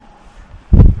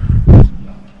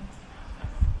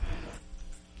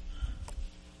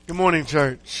Good morning,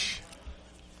 church.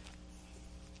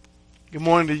 Good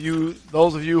morning to you,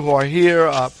 those of you who are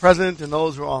here present and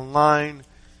those who are online.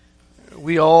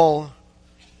 We all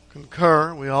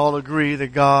concur, we all agree that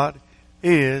God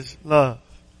is love.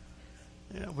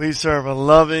 We serve a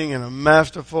loving and a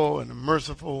masterful and a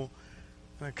merciful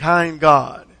and a kind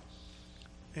God.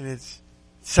 And it's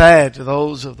sad to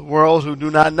those of the world who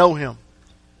do not know Him.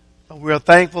 But we are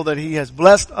thankful that He has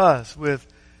blessed us with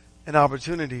an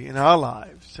opportunity in our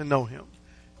lives to know Him.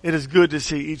 It is good to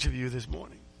see each of you this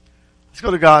morning. Let's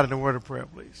go to God in a word of prayer,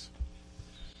 please.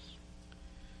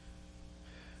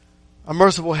 Our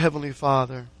merciful Heavenly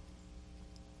Father,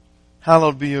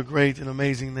 hallowed be your great and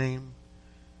amazing name.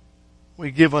 We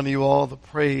give unto you all the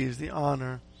praise, the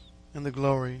honor, and the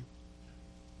glory.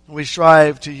 And we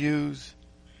strive to use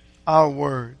our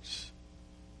words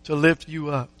to lift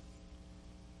you up.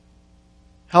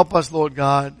 Help us, Lord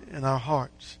God, in our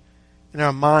hearts, in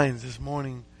our minds this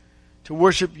morning, to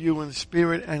worship you in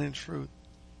spirit and in truth,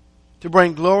 to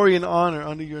bring glory and honor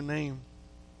unto your name,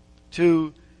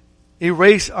 to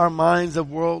erase our minds of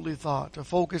worldly thought, to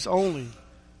focus only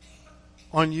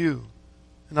on you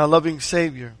and our loving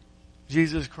Savior,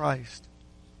 Jesus Christ,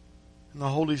 and the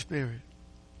Holy Spirit.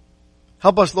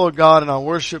 Help us, Lord God, in our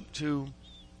worship to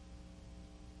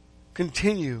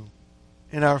continue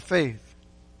in our faith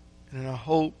and in our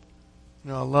hope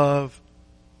and our love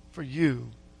for you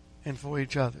and for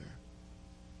each other.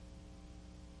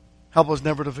 Help us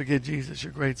never to forget Jesus,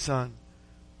 your great Son,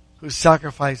 who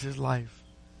sacrificed His life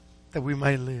that we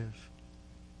might live.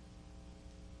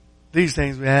 These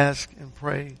things we ask and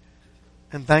pray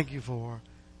and thank you for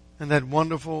in that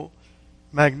wonderful,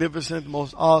 magnificent,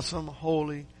 most awesome,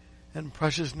 holy, and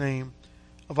precious name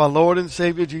of our Lord and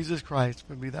Savior Jesus Christ,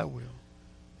 but be that will.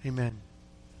 Amen.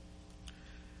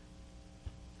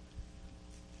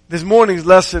 This morning's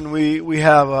lesson we'll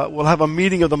have a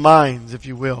meeting of the minds, if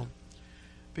you will,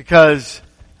 because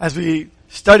as we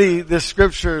study the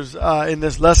scriptures in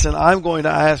this lesson, I'm going to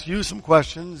ask you some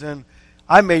questions, and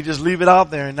I may just leave it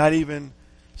out there and not even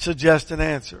suggest an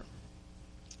answer.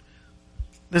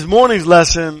 This morning's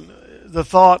lesson, the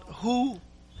thought,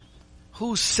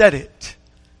 who said it,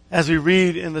 as we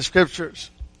read in the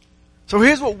scriptures. So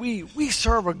here's what we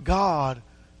serve a God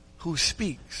who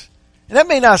speaks. And that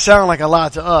may not sound like a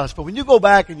lot to us, but when you go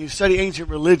back and you study ancient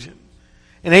religion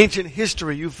and ancient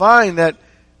history, you find that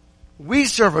we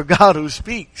serve a God who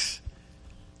speaks.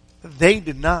 They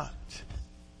did not.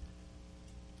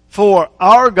 For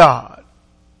our God,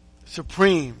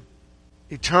 supreme,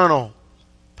 eternal,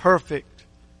 perfect,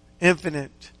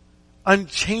 infinite,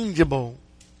 unchangeable,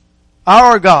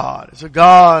 our God is a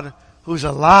God who's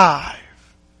alive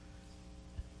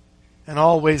and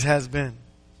always has been.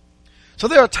 So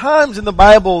there are times in the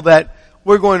Bible that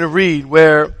we're going to read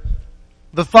where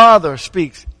the Father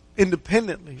speaks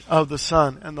independently of the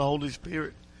Son and the Holy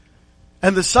Spirit.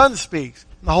 And the Son speaks,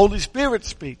 and the Holy Spirit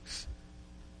speaks.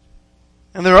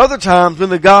 And there are other times when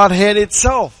the Godhead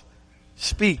itself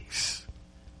speaks.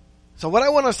 So what I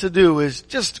want us to do is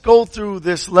just go through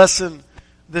this lesson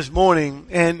this morning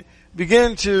and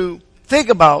begin to think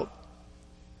about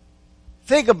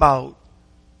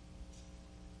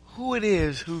who it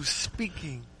is who's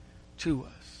speaking to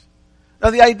us. Now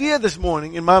the idea this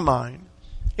morning in my mind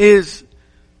is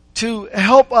to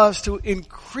help us to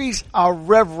increase our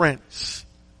reverence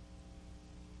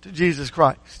to Jesus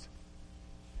Christ.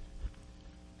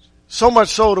 So much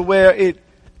so to where it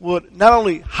would not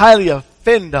only highly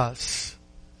offend us,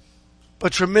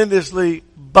 but tremendously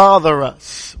bother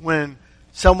us when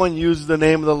someone uses the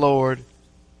name of the Lord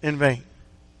in vain.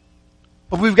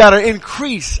 But we've got to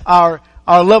increase our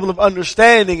level of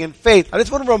understanding and faith. I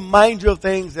just want to remind you of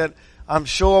things that I'm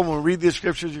sure when we read these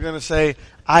scriptures you're going to say,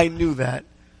 I knew that.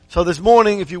 So this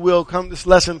morning, if you will, this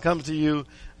lesson comes to you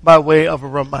by way of a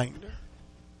reminder.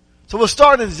 So we'll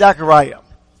start in Zechariah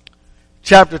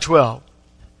chapter 12.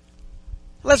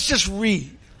 Let's just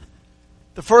read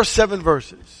the first 7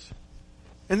 verses.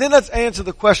 And then let's answer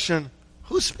the question,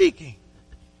 who's speaking?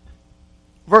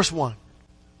 Verse 1.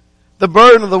 The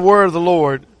burden of the word of the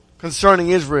Lord concerning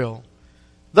Israel.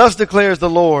 Thus declares the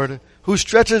Lord, who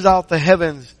stretches out the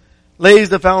heavens, lays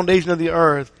the foundation of the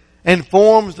earth, and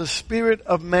forms the spirit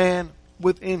of man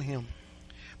within him.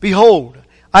 Behold,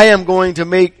 I am going to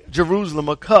make Jerusalem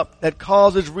a cup that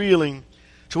causes reeling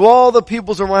to all the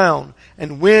peoples around.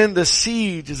 And when the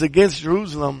siege is against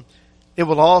Jerusalem, it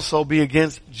will also be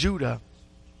against Judah.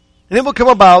 And it will come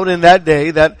about in that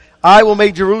day that I will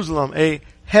make Jerusalem a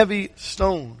heavy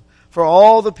stone for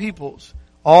all the peoples.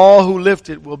 All who lift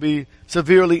it will be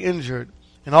severely injured,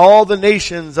 and all the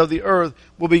nations of the earth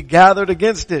will be gathered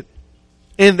against it.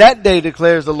 In that day,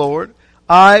 declares the Lord,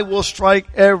 I will strike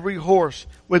every horse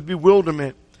with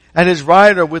bewilderment, and his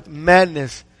rider with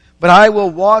madness. But I will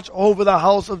watch over the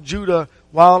house of Judah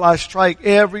while I strike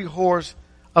every horse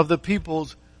of the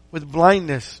peoples with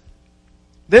blindness.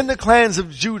 Then the clans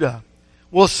of Judah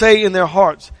will say in their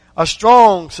hearts, a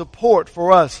strong support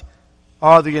for us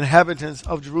are the inhabitants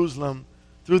of Jerusalem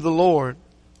through the Lord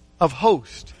of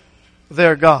hosts,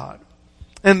 their God.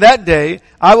 And that day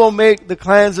I will make the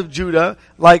clans of Judah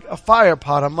like a fire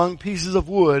pot among pieces of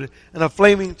wood and a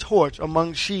flaming torch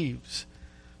among sheaves.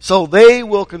 So they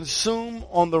will consume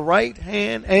on the right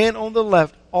hand and on the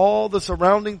left all the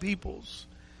surrounding peoples,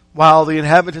 while the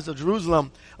inhabitants of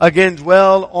Jerusalem again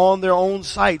dwell on their own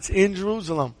sites in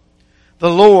Jerusalem. The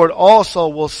Lord also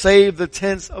will save the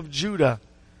tents of Judah,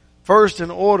 first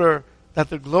in order that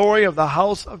the glory of the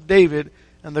house of David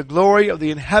and the glory of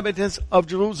the inhabitants of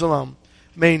Jerusalem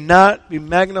may not be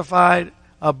magnified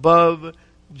above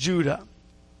Judah.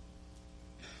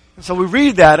 And so we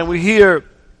read that and we hear,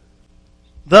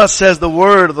 thus says the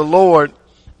word of the Lord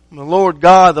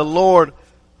God, the Lord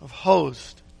of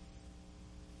hosts.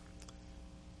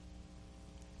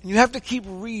 And you have to keep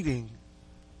reading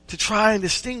to try and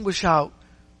distinguish out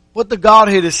what the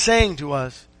Godhead is saying to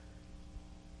us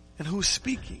and who's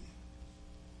speaking.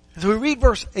 And so we read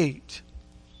verse 8.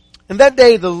 And that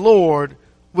day the Lord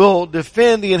will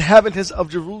defend the inhabitants of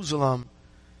Jerusalem,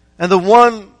 and the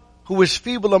one who is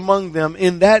feeble among them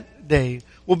in that day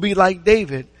will be like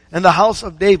David, and the house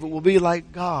of David will be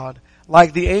like God,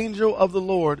 like the angel of the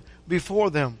Lord before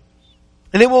them.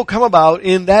 And it will come about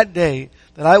in that day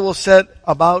that I will set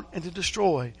about and to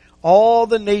destroy all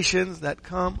the nations that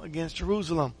come against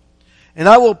Jerusalem. And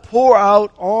I will pour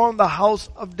out on the house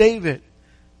of David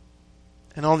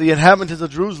and on the inhabitants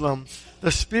of Jerusalem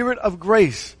the spirit of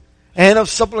grace and of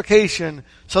supplication,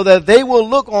 so that they will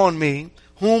look on me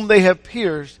whom they have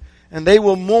pierced, and they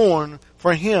will mourn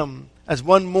for him as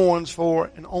one mourns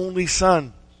for an only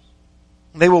son.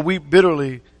 They will weep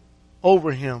bitterly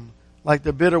over him, like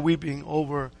the bitter weeping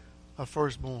over a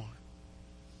firstborn.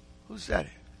 Who said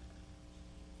it?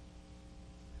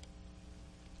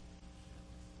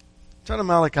 Turn to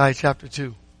Malachi chapter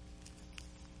 2.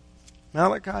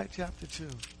 Malachi chapter 2.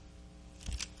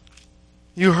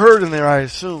 You heard in there, I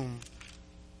assume,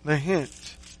 the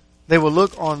hint. They will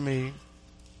look on me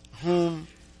whom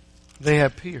they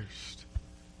have pierced.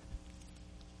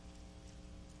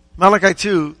 Malachi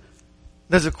 2,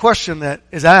 there's a question that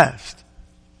is asked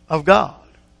of God.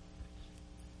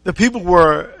 The people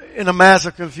were in a mass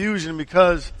of confusion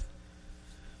because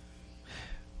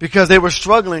they were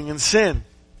struggling in sin.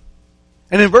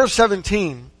 And in verse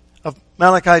 17 of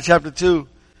Malachi chapter 2,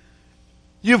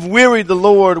 you've wearied the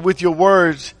Lord with your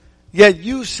words, yet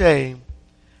you say,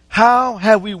 how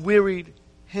have we wearied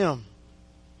him?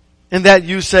 And that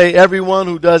you say, everyone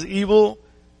who does evil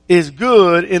is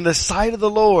good in the sight of the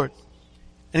Lord,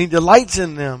 and he delights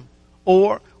in them.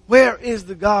 Or, where is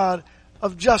the God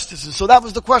of justice? And so that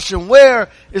was the question. Where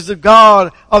is the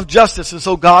God of justice? And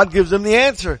so God gives them the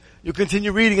answer. You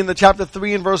continue reading in the chapter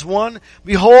 3 and verse 1.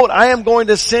 Behold, I am going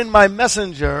to send my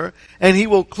messenger, and he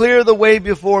will clear the way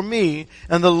before me,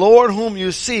 and the Lord whom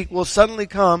you seek will suddenly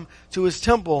come to his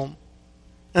temple,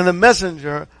 and the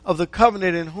messenger of the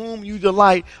covenant in whom you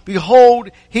delight.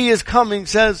 Behold, he is coming,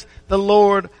 says the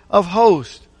Lord of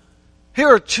hosts. Here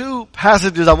are two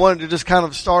passages I wanted to just kind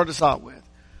of start us out with,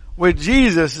 where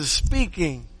Jesus is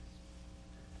speaking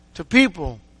to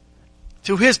people,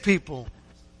 to his people,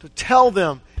 to tell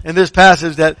them in this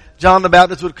passage that John the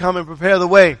Baptist would come and prepare the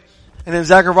way. And in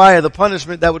Zechariah, the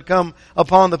punishment that would come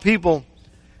upon the people.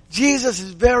 Jesus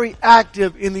is very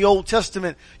active in the Old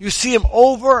Testament. You see him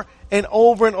over and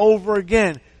over and over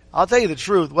again. I'll tell you the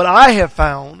truth. What I have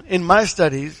found in my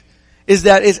studies is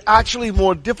that it's actually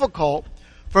more difficult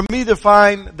for me to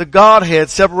find the Godhead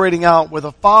separating out where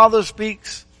the Father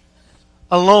speaks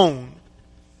alone.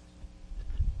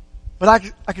 But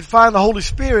I could find the Holy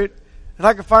Spirit and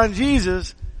I could find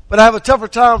Jesus, but I have a tougher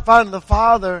time finding the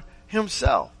Father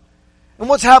himself. And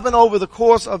what's happened over the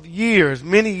course of years,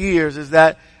 many years, is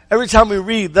that every time we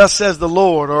read, thus says the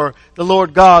Lord, or the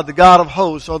Lord God, the God of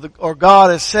hosts, or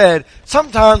God has said,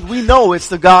 sometimes we know it's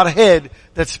the Godhead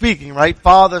that's speaking, right?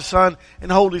 Father, Son,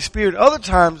 and Holy Spirit. Other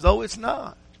times, though, it's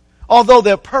not. Although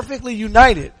they're perfectly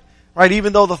united, right?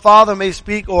 Even though the Father may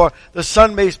speak, or the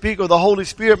Son may speak, or the Holy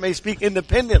Spirit may speak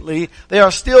independently, they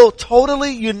are still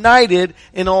totally united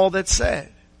in all that's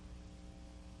said.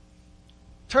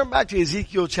 Turn back to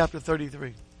Ezekiel chapter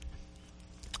 33.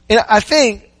 And I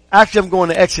think, actually I'm going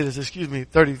to Exodus,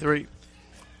 33.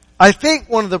 I think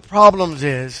one of the problems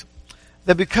is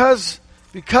that because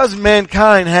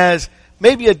mankind has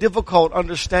maybe a difficult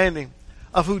understanding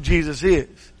of who Jesus is.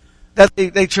 That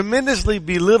they tremendously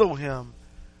belittle him.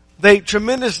 They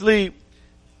tremendously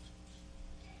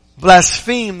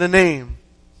blaspheme the name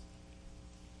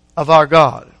of our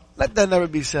God. Let that never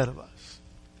be said of us.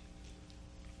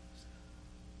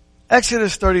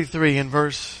 Exodus 33 in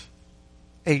verse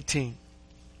 18.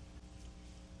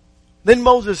 Then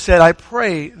Moses said, I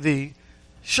pray thee,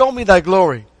 show me thy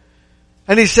glory.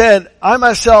 And he said, I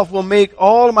myself will make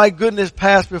all my goodness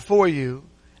pass before you,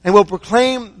 and will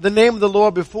proclaim the name of the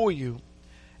Lord before you.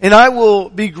 And I will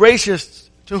be gracious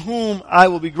to whom I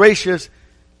will be gracious,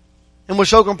 and will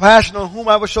show compassion on whom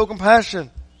I will show compassion.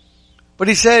 But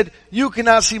he said, you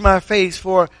cannot see my face,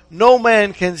 for no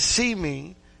man can see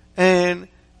me and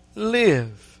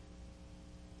live.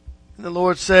 And the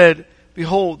Lord said,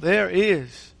 behold, there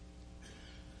is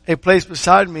a place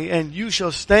beside me, and you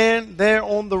shall stand there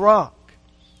on the rock.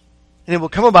 And it will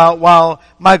come about while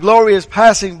my glory is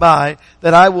passing by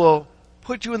that I will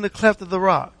put you in the cleft of the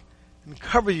rock and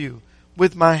cover you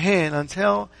with my hand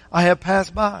until I have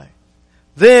passed by.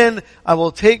 Then I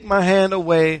will take my hand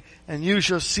away, and you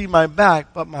shall see my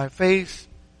back, but my face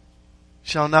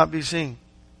shall not be seen.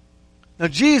 Now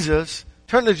Jesus,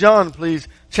 turn to John please,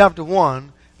 chapter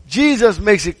 1. Jesus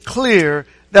makes it clear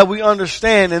that we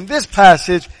understand in this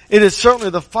passage it is certainly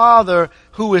the Father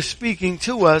who is speaking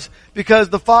to us, because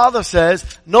the Father says,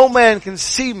 no man can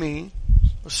see me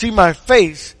or see my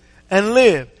face and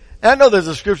live. And I know there's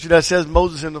a scripture that says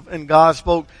Moses and God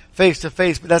spoke face to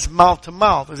face, but that's mouth to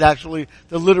mouth is actually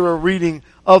the literal reading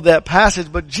of that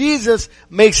passage. But Jesus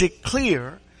makes it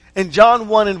clear in John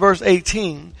 1 and verse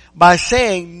 18 by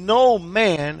saying no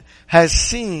man has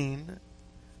seen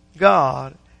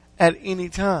God at any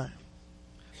time.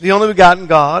 The only begotten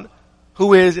God,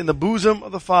 who is in the bosom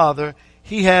of the Father,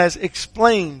 he has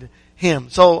explained him.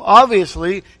 So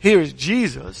obviously, here is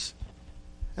Jesus.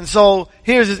 And so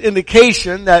here's his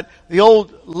indication that the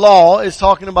old law is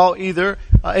talking about either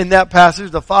in that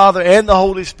passage the Father and the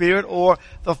Holy Spirit, or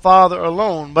the Father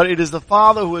alone. But it is the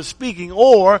Father who is speaking,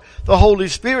 or the Holy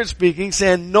Spirit speaking,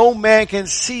 saying no man can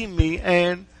see me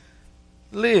and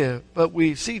live. But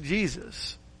we see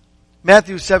Jesus.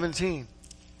 Matthew 17.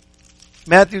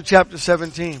 Matthew chapter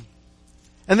 17.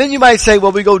 And then you might say,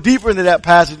 well, we go deeper into that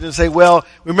passage and say, well,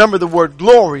 remember the word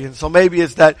glory. And so maybe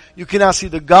it's that you cannot see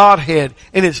the Godhead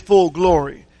in its full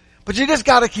glory. But you just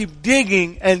gotta keep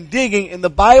digging and digging. And the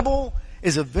Bible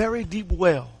is a very deep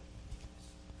well.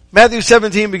 Matthew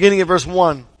 17, beginning at verse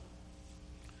 1.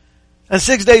 And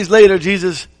 6 days later,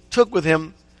 Jesus took with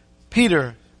him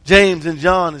Peter, James, and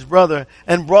John, his brother,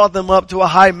 and brought them up to a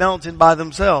high mountain by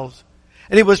themselves.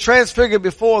 And he was transfigured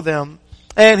before them,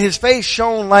 and his face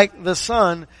shone like the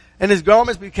sun, and his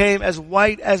garments became as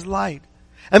white as light.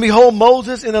 And behold,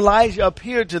 Moses and Elijah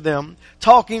appeared to them,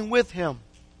 talking with him.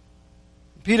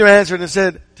 Peter answered and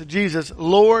said to Jesus,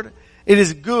 Lord, it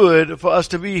is good for us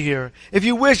to be here. If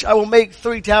you wish, I will make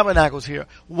 3 tabernacles here,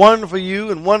 one for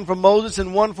you, and one for Moses,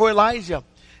 and one for Elijah.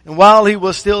 And while he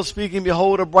was still speaking,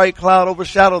 behold, a bright cloud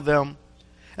overshadowed them.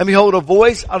 And behold, a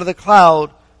voice out of the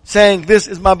cloud, saying, this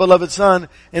is my beloved Son,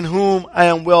 in whom I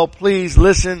am well pleased.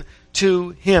 Listen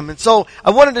to him. And so I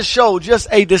wanted to show just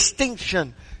a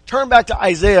distinction. Turn back to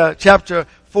Isaiah chapter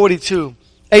 42.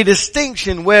 A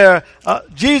distinction where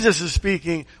Jesus is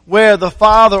speaking, where the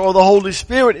Father or the Holy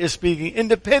Spirit is speaking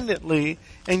independently,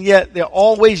 and yet they're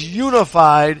always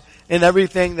unified in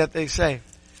everything that they say.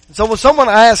 And so when someone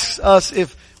asks us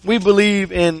if we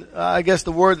believe in, I guess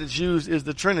the word that's used is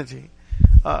the Trinity,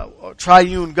 or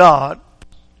triune God,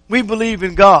 we believe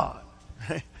in God.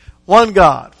 One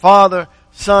God, Father,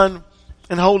 Son,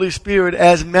 and Holy Spirit,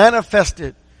 as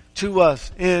manifested to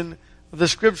us in the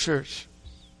Scriptures.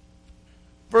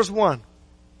 Verse 1.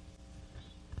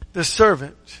 The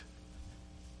servant.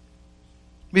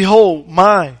 Behold,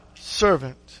 my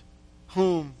servant,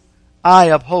 whom I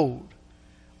uphold.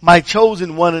 My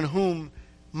chosen one, in whom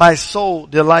my soul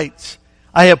delights.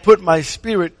 I have put my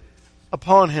spirit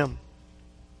upon him.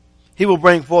 He will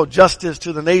bring forth justice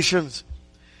to the nations.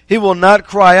 He will not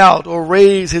cry out or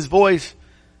raise his voice,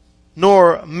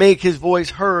 nor make his voice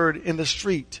heard in the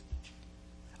street.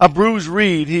 A bruised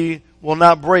reed he will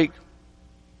not break,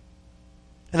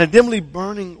 and a dimly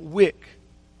burning wick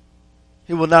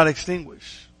he will not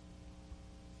extinguish.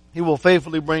 He will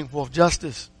faithfully bring forth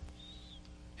justice.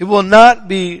 He will not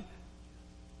be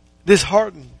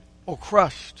disheartened or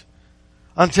crushed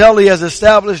until he has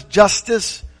established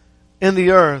justice in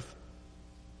the earth.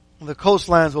 The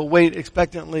coastlines will wait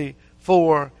expectantly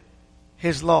for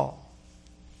his law.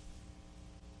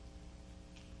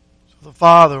 So the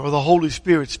Father or the Holy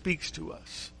Spirit speaks to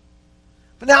us.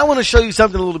 But now I want to show you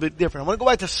something a little bit different. I want to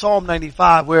go back to Psalm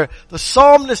 95, where the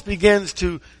psalmist begins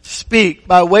to speak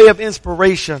by way of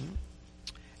inspiration.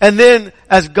 And then,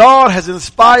 as God has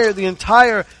inspired the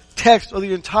entire text or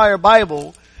the entire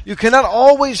Bible, you cannot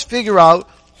always figure out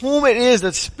whom it is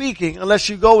that's speaking unless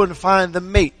you go and find the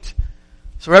mate.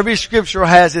 So every scripture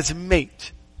has its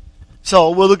mate.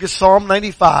 So we'll look at Psalm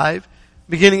 95,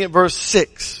 beginning at verse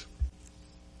 6.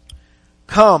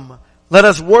 Come, let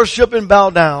us worship and bow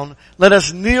down. Let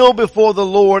us kneel before the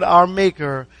Lord our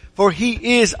Maker, for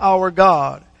He is our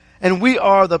God, and we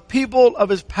are the people of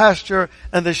His pasture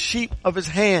and the sheep of His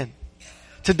hand.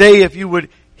 Today, if you would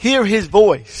hear His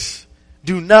voice,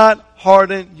 do not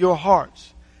harden your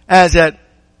hearts, as at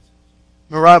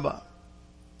Meribah,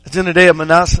 as in the day of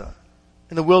Manasseh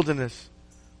in the wilderness,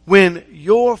 when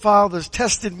your fathers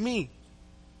tested me.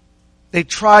 They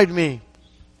tried me,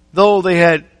 though they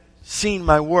had seen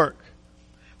my work.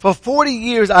 For 40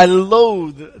 years I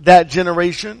loathed that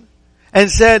generation and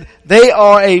said, they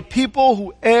are a people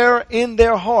who err in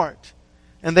their heart,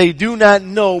 and they do not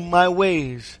know my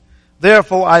ways.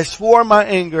 Therefore I swore in my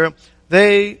anger,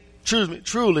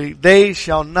 truly they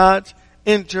shall not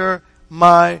enter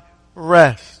my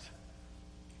rest.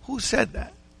 Who said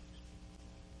that?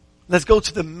 Let's go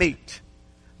to the mate.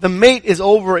 The mate is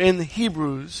over in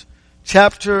Hebrews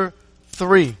chapter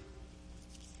 3.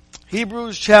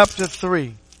 Hebrews chapter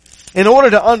 3. In order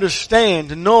to understand,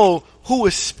 to know who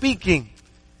is speaking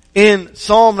in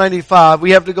Psalm 95,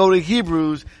 we have to go to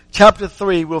Hebrews chapter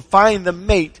 3. We'll find the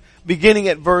mate beginning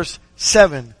at verse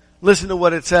 7. Listen to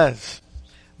what it says.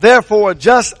 Therefore,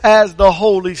 just as the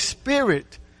Holy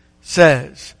Spirit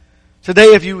says,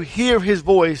 today if you hear His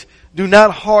voice, do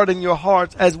not harden your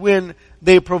hearts as when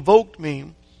they provoked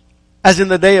me, as in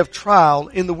the day of trial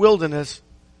in the wilderness,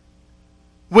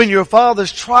 when your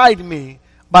fathers tried me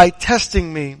by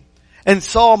testing me and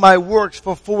saw my works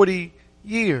for 40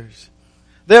 years.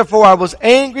 Therefore I was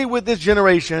angry with this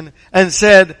generation and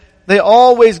said, they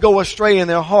always go astray in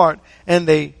their heart, and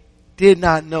they did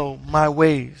not know my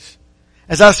ways.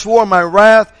 As I swore in my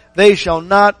wrath, they shall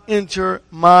not enter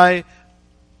my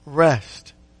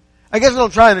rest. I guess what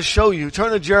I'm trying to show you, turn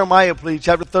to Jeremiah please,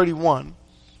 chapter 31,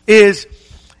 is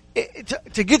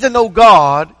to get to know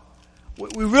God,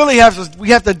 we really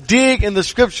have to dig in the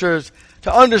scriptures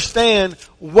to understand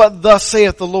what thus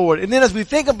saith the Lord. And then as we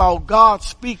think about God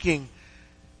speaking,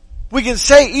 we can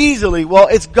say easily, well,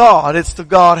 it's God, it's the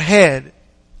Godhead.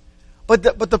 But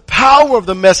the power of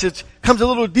the message comes a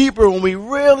little deeper when we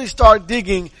really start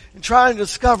digging and trying to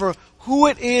discover who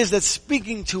it is that's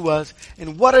speaking to us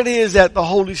and what it is that the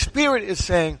Holy Spirit is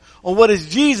saying, or what is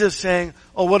Jesus saying,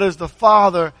 or what is the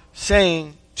Father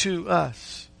saying to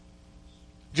us.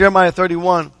 Jeremiah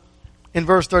 31 in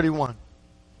verse 31.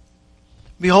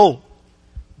 Behold,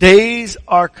 days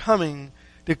are coming,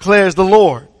 declares the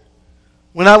Lord,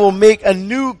 when I will make a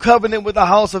new covenant with the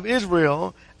house of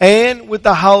Israel and with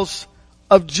the house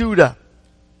of Judah.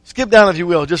 Skip down if you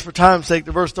will, just for time's sake,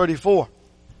 to verse 34.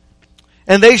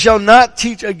 And they shall not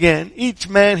teach again, each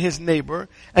man his neighbor,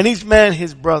 and each man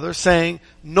his brother, saying,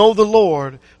 know the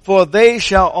Lord, for they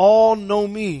shall all know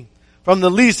me, from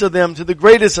the least of them to the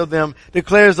greatest of them,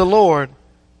 declares the Lord.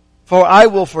 For I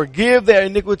will forgive their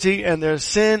iniquity, and their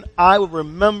sin I will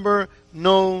remember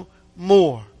no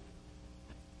more.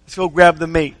 Let's go grab the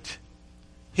mate.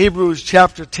 Hebrews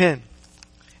chapter 10.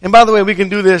 And by the way, we can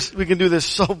do this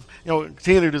so,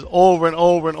 continue to do this over and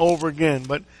over and over again,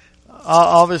 but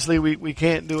obviously we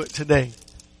can't do it today.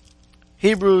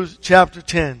 Hebrews chapter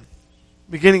 10,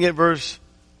 beginning at verse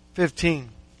 15.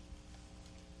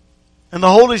 And the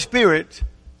Holy Spirit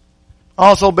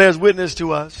also bears witness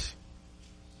to us.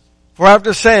 For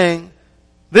after saying,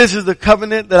 this is the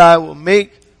covenant that I will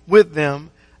make with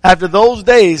them, after those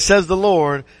days, says the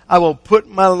Lord, I will put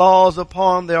my laws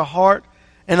upon their heart,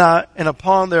 and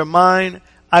upon their mind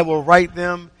I will write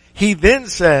them. He then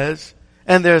says,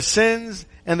 and their sins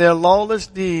and their lawless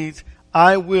deeds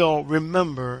I will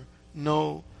remember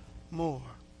no more.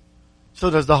 So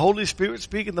does the Holy Spirit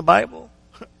speak in the Bible?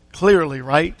 Clearly,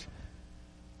 right?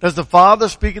 Does the Father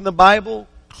speak in the Bible?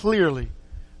 Clearly.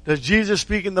 Does Jesus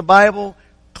speak in the Bible?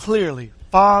 Clearly.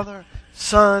 Father,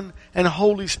 Son, and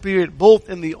Holy Spirit, both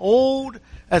in the Old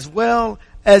as well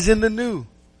as in the New.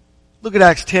 Look at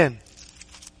Acts 10.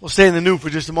 We'll stay in the New for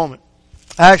just a moment.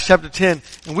 Acts chapter 10.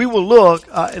 And we will look,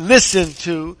 listen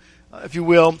to, if you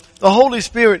will, the Holy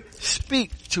Spirit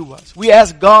speak to us. We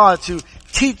ask God to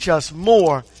teach us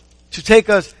more, to take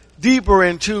us deeper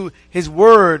into His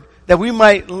Word, that we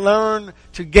might learn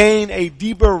to gain a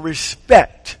deeper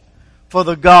respect for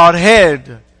the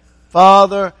Godhead,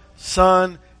 Father,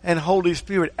 Son, and Holy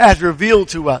Spirit, as revealed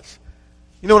to us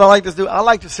You know what I like to do? I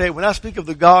like to say, when I speak of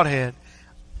the Godhead,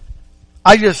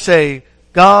 I just say,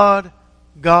 God,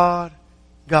 God,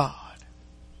 God.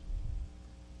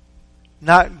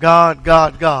 Not God,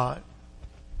 God, God,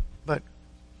 but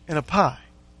in a pie.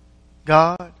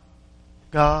 God,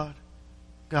 God,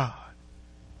 God.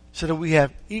 So that we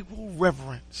have equal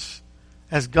reverence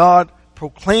as God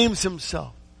proclaims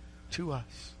himself to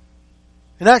us.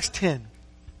 In Acts 10,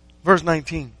 verse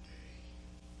 19.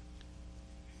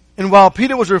 And while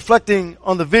Peter was reflecting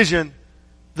on the vision,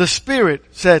 the Spirit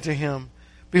said to him,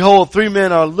 behold, 3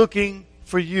 men are looking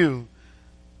for you.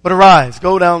 But arise,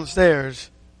 go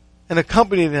downstairs and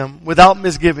accompany them without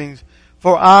misgivings,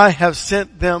 for I have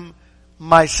sent them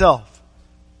myself.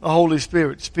 The Holy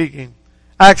Spirit speaking.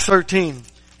 Acts 13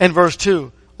 and verse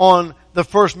 2, on the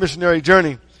first missionary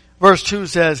journey. Verse 2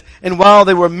 says, and while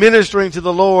they were ministering to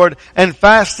the Lord and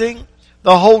fasting,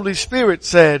 the Holy Spirit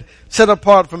said, set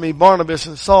apart for me Barnabas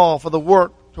and Saul for the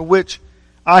work to which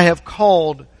I have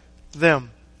called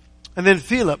them. And then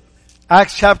Philip,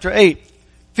 Acts chapter 8.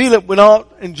 Philip went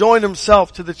out and joined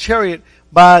himself to the chariot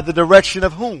by the direction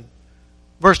of whom?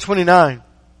 Verse 29.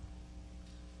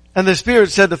 And the Spirit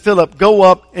said to Philip, go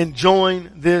up and join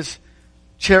this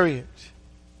chariot.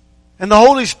 And the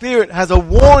Holy Spirit has a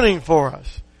warning for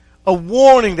us. A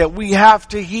warning that we have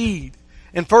to heed.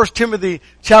 In 1 Timothy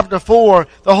chapter 4,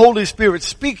 the Holy Spirit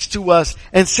speaks to us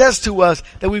and says to us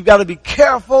that we've got to be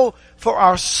careful for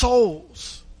our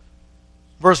souls.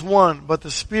 Verse 1, but the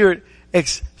Spirit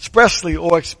expressly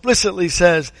or explicitly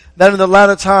says that in the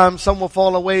latter time some will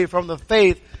fall away from the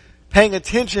faith, paying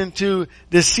attention to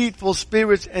deceitful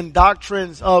spirits and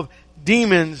doctrines of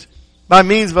demons by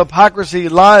means of hypocrisy,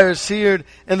 liars seared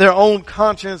in their own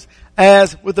conscience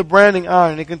as with a branding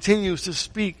iron. It continues to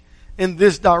speak in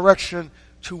this direction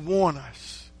to warn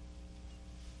us.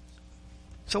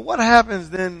 So what happens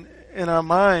then in our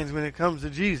minds when it comes to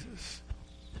Jesus?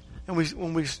 And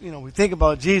when we think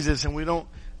about Jesus and we don't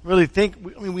really think,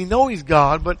 we know he's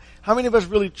God, but how many of us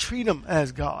really treat him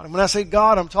as God? And when I say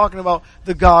God, I'm talking about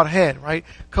the Godhead, right?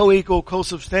 Co-equal,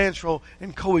 co-substantial,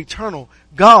 and co-eternal.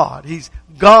 God. He's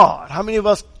God. How many of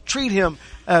us treat him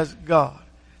as God?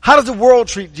 How does the world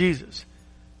treat Jesus?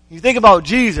 You think about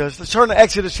Jesus, let's turn to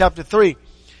Exodus chapter 3.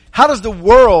 How does the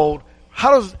world,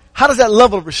 how does that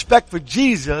level of respect for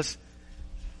Jesus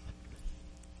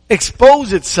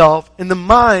expose itself in the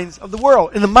minds of the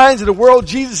world? In the minds of the world,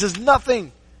 Jesus is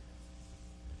nothing.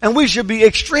 And we should be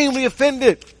extremely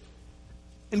offended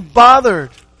and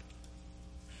bothered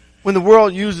when the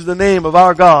world uses the name of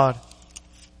our God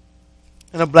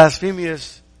in a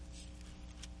blasphemous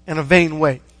and a vain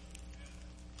way. It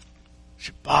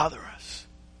should bother us.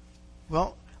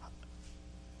 Well,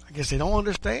 I guess they don't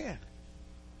understand.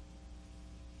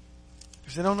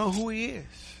 Because they don't know who he is.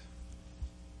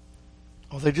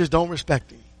 Or they just don't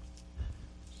respect him.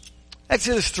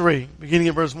 Exodus 3, beginning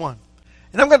of verse 1.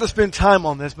 And I'm going to spend time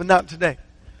on this, but not today.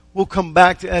 We'll come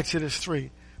back to Exodus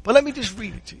 3. But let me just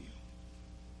read it to you.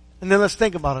 And then let's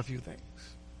think about a few things.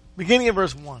 Beginning of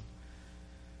verse 1.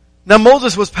 Now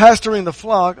Moses was pasturing the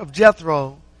flock of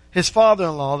Jethro, his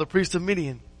father-in-law, the priest of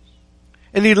Midian.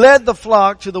 And he led the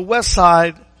flock to the west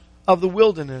side of the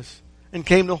wilderness and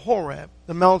came to Horeb,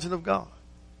 the mountain of God.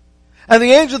 And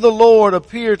the angel of the Lord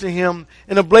appeared to him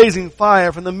in a blazing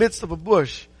fire from the midst of a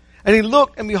bush. And he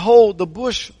looked, and behold, the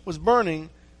bush was burning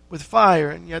with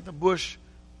fire, and yet the bush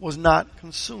was not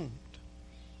consumed.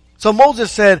 So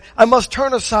Moses said, I must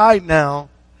turn aside now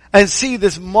and see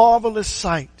this marvelous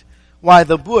sight, why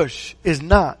the bush is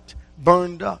not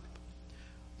burned up.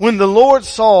 When the Lord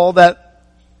saw that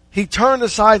he turned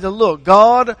aside to look,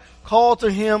 God called to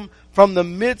him from the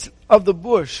midst of the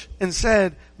bush and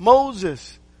said,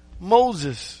 Moses,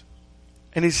 Moses.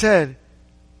 And he said,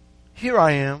 here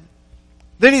I am.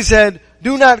 Then he said,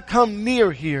 do not come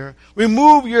near here.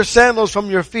 Remove your sandals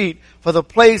from your feet, for the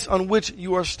place on which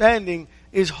you are standing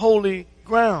is holy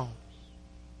ground.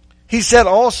 He said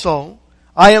also,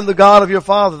 I am the God of your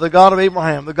father, the God of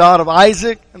Abraham, the God of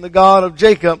Isaac, and the God of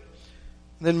Jacob.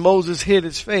 And then Moses hid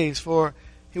his face, for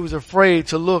he was afraid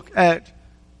to look at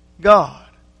God.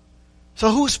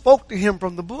 So who spoke to him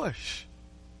from the bush?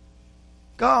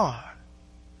 God.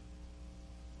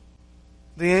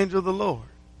 The angel of the Lord.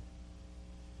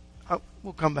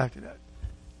 We'll come back to that.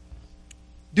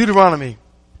 Deuteronomy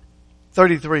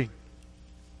 33.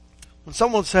 When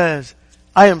someone says,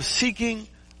 I am seeking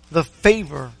the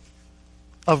favor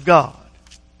of God.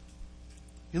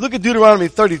 You look at Deuteronomy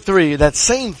 33, that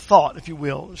same thought, if you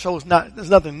will, shows there's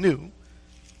nothing new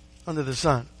under the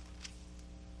sun.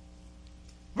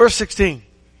 Verse 16.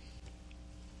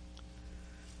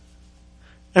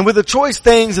 and with the choice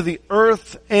things of the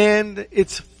earth and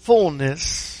its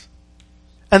fullness,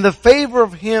 and the favor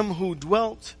of him who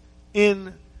dwelt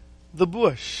in the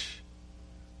bush.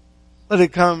 Let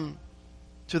it come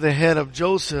to the head of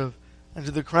Joseph and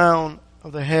to the crown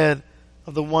of the head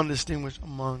of the one distinguished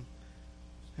among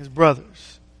his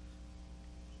brothers.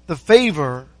 The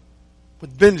favor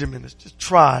with Benjamin is just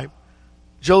tribe.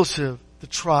 Joseph, the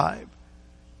tribe.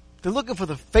 They're looking for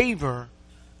the favor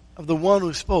of the one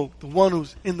who spoke, the one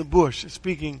who's in the bush. It's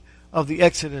speaking of the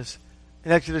Exodus,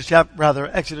 in Exodus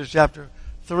chapter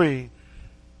 3,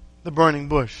 the burning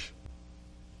bush.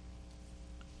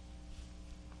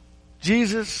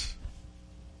 Jesus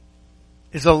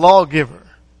is a lawgiver,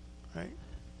 right?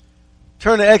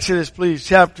 Turn to Exodus, please,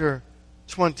 chapter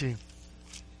 20.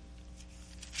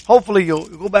 Hopefully you'll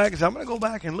go back, because I'm going to go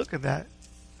back and look at that.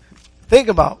 Think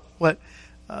about what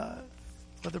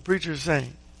the preacher is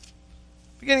saying.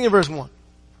 Beginning in verse 1.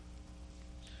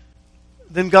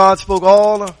 Then God spoke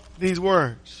all of these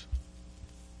words.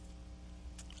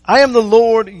 I am the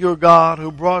Lord your God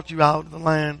who brought you out of the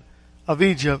land of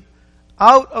Egypt,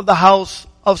 out of the house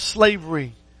of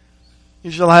slavery.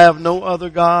 You shall have no other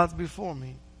gods before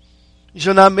me. You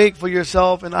shall not make for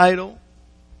yourself an idol,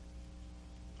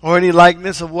 or any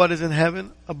likeness of what is in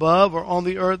heaven above, or on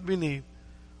the earth beneath,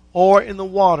 or in the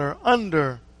water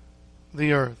under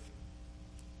the earth.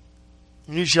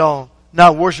 And you shall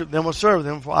not worship them or serve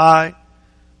them, for I,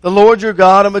 the Lord your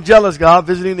God, am a jealous God,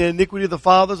 visiting the iniquity of the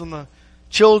fathers on the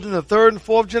children, the third and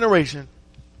fourth generation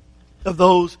of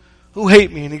those who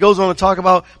hate me. And he goes on to talk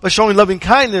about, but showing loving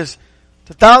kindness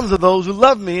to thousands of those who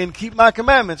love me and keep my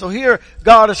commandments. So here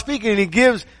God is speaking and he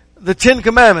gives the 10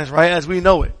 commandments, right, as we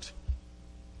know it.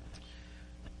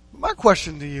 My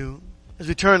question to you, as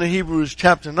we turn to Hebrews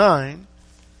chapter 9,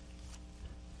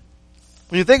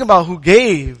 when you think about who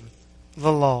gave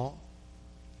the law,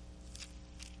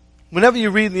 whenever you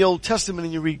read in the Old Testament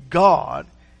and you read God,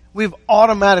 we've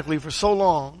automatically, for so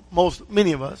long,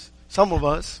 many of us, some of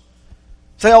us,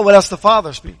 say, oh, well, that's the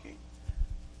Father speaking.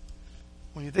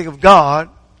 When you think of God,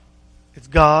 it's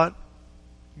God,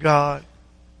 God,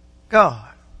 God.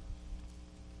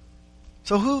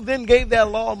 So who then gave that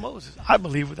law to Moses? I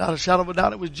believe without a shadow of a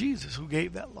doubt it was Jesus who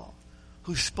gave that law,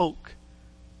 who spoke.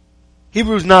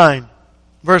 Hebrews 9,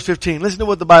 verse 15. Listen to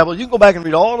what the Bible, you can go back and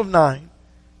read all of 9,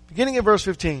 beginning at verse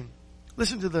 15.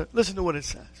 Listen to what it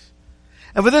says.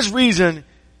 And for this reason,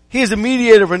 he is the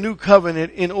mediator of a new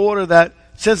covenant, in order that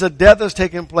since a death has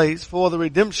taken place for the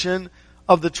redemption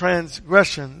of the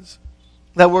transgressions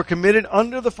that were committed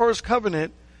under the first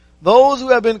covenant, those who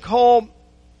have been called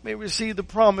may receive the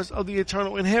promise of the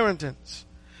eternal inheritance.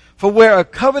 For where a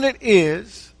covenant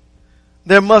is,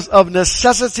 there must of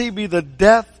necessity be the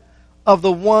death of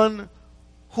the one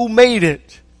who made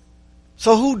it.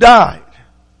 So who died?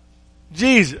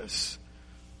 Jesus.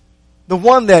 The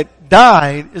one that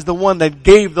died is the one that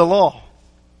gave the law.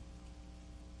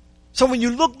 So when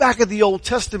you look back at the Old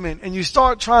Testament and you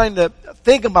start trying to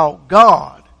think about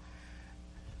God,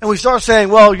 and we start saying,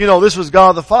 well, this was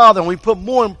God the Father, and we put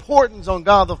more importance on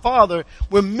God the Father,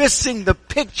 we're missing the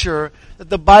picture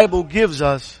that the Bible gives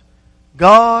us.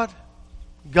 God,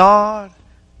 God,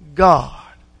 God.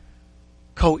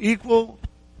 Co-equal,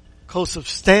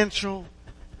 co-substantial,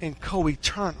 and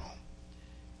co-eternal.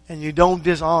 And you don't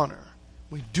dishonor.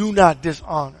 We do not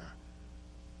dishonor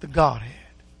the Godhead.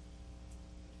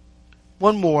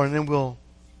 One more and then we'll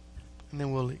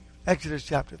leave. Exodus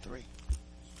chapter 3.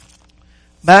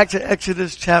 Back to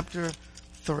Exodus chapter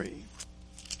 3.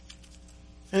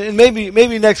 And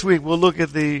maybe next week we'll look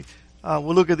at the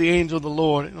angel of the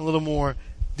Lord in a little more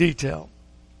detail.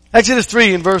 Exodus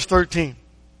 3 in verse 13.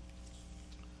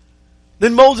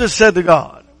 Then Moses said to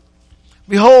God,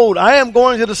 behold, I am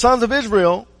going to the sons of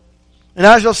Israel, and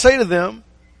I shall say to them,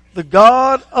 the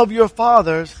God of your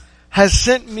fathers has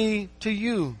sent me to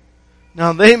you.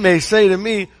 Now they may say to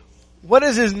me, what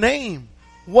is his name?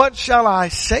 What shall I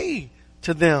say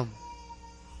to them?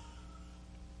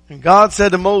 And God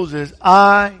said to Moses,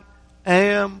 I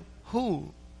am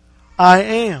who I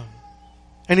am.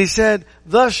 And he said,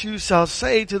 thus you shall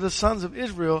say to the sons of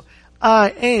Israel, I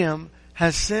am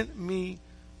has sent me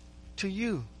to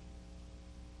you.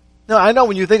 Now I know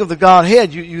when you think of the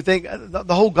Godhead, you think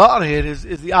the whole Godhead is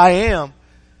the I am.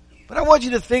 But I want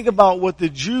you to think about what the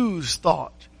Jews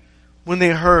thought when they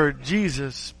heard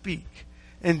Jesus speak.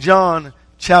 In John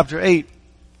chapter 8,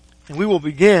 and we will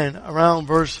begin around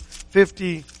verse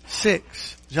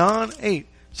 56. John 8.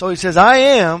 So he says, I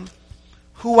am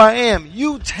who I am.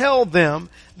 You tell them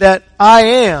that I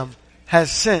am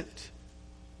has sent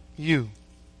you.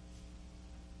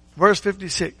 Verse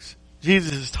 56.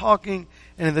 Jesus is talking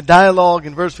And in the dialogue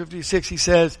in verse 56, he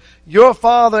says, your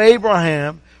father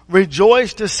Abraham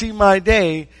rejoiced to see my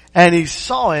day, and he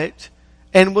saw it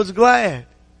and was glad.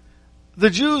 The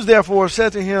Jews therefore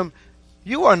said to him,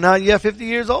 you are not yet 50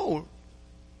 years old,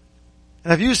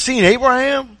 and have you seen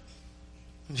Abraham?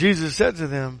 And Jesus said to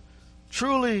them,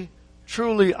 truly,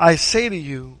 truly, I say to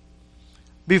you,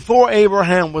 before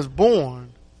Abraham was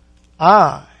born,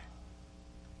 I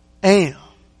am.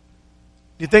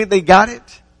 You think they got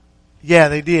it? Yeah,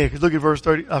 they did. Because look at verse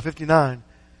 59.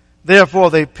 Therefore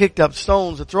they picked up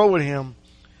stones to throw at him,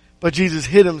 but Jesus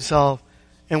hid himself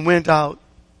and went out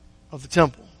of the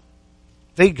temple.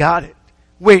 They got it.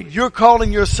 Wait, you're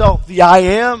calling yourself the I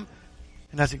am?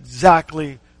 And that's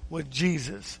exactly what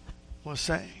Jesus was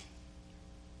saying.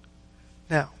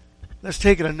 Now, let's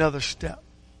take it another step.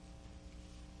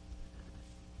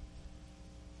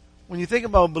 When you think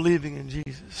about believing in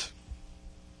Jesus,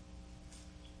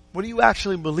 what do you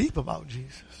actually believe about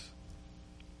Jesus?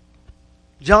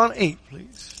 John 8,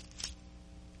 please.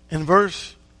 In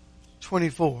verse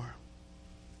 24.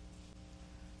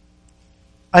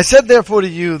 I said therefore to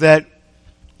you that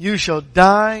you shall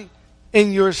die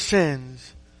in your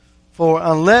sins, for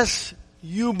unless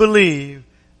you believe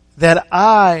that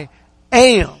I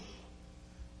am,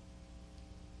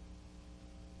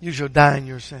 you shall die in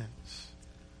your sins.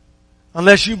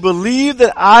 Unless you believe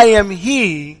that I am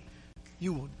He,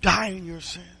 you will die in your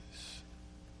sins.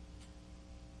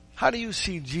 How do you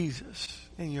see Jesus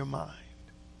in your mind?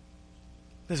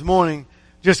 This morning,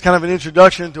 just kind of an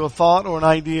introduction to a thought or an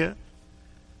idea.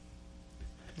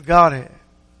 The Godhead.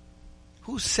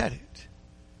 Who said it?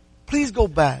 Please go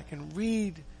back and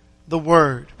read the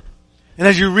Word. And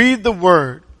as you read the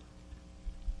Word,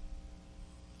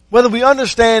 whether we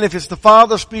understand if it's the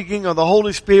Father speaking or the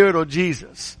Holy Spirit or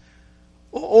Jesus,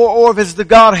 or if it's the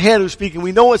Godhead who's speaking,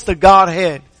 we know it's the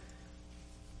Godhead.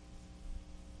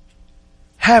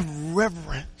 Have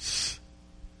reverence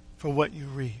for what you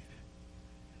read.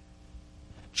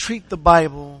 Treat the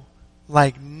Bible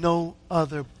like no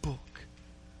other book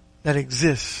that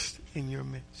exists in your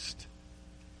midst.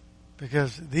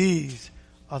 Because these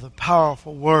are the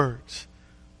powerful words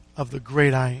of the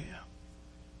great I am.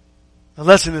 The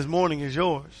lesson this morning is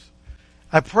yours.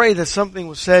 I pray that something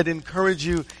was said to encourage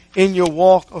you in your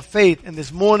walk of faith. And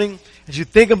this morning, as you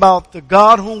think about the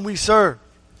God whom we serve,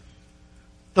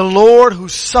 the Lord who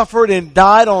suffered and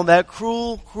died on that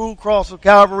cruel, cruel cross of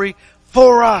Calvary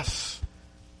for us,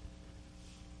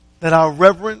 that our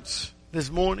reverence this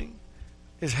morning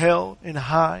is held in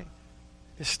high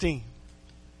esteem.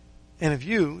 And if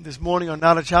you this morning are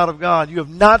not a child of God, you have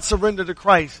not surrendered to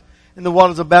Christ in the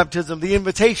waters of baptism, the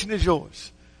invitation is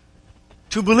yours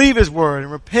to believe His word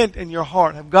and repent in your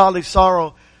heart, have godly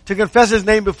sorrow, to confess His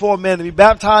name before men, to be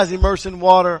baptized, immersed in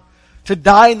water, to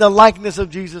die in the likeness of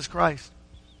Jesus Christ,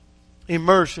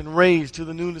 immersed and raised to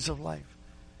the newness of life.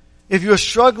 If you're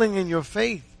struggling in your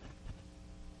faith,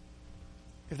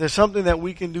 if there's something that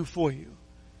we can do for you,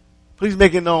 please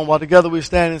make it known while together we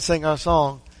stand and sing our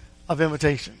song of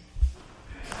invitation.